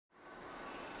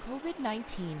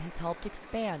COVID-19 has helped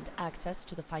expand access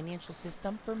to the financial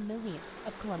system for millions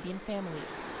of Colombian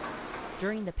families.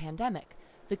 During the pandemic,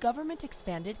 the government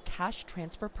expanded cash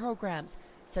transfer programs,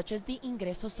 such as the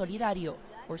Ingreso Solidario,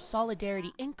 or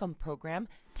Solidarity Income Program,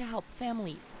 to help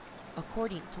families.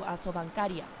 According to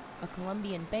Asobancaria, a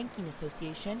Colombian banking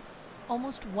association,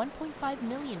 almost 1.5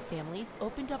 million families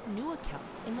opened up new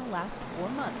accounts in the last 4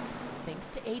 months, thanks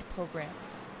to aid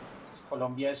programs.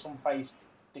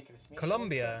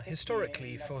 Colombia,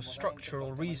 historically, for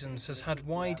structural reasons, has had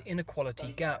wide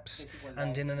inequality gaps,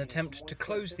 and in an attempt to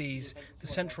close these, the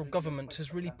central government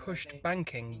has really pushed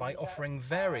banking by offering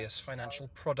various financial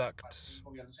products.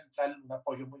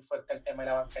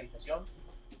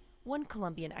 One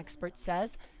Colombian expert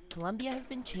says Colombia has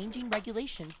been changing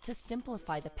regulations to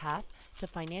simplify the path to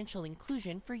financial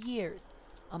inclusion for years.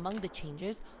 Among the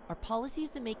changes are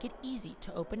policies that make it easy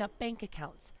to open up bank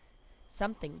accounts,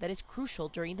 something that is crucial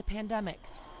during the pandemic.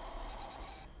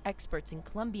 Experts in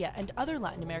Colombia and other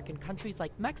Latin American countries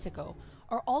like Mexico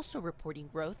are also reporting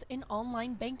growth in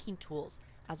online banking tools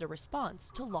as a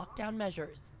response to lockdown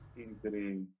measures.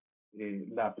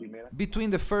 Between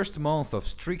the first month of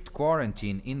strict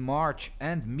quarantine in March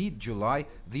and mid-July,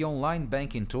 the online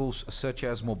banking tools such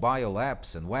as mobile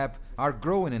apps and web are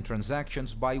growing in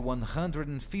transactions by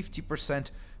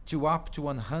 150% to up to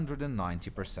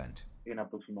 190%.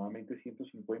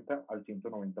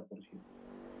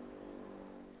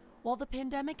 While the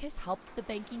pandemic has helped the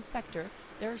banking sector,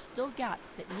 there are still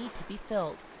gaps that need to be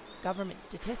filled. Government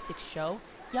statistics show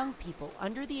young people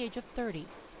under the age of 30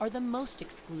 are the most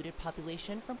excluded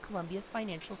population from Colombia's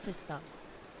financial system.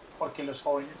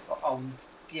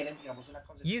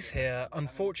 Youth here,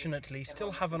 unfortunately,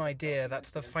 still have an idea that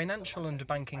the financial and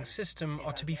banking system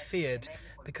are to be feared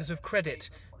because of credit,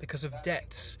 because of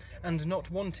debts, and not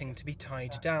wanting to be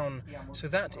tied down. So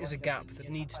that is a gap that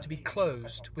needs to be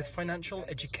closed with financial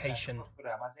education.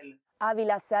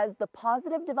 Avila says the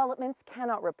positive developments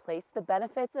cannot replace the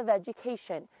benefits of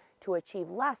education to achieve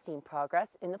lasting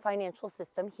progress in the financial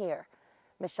system here.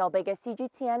 Michelle Vega,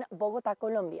 CGTN, Bogotá,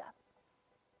 Colombia.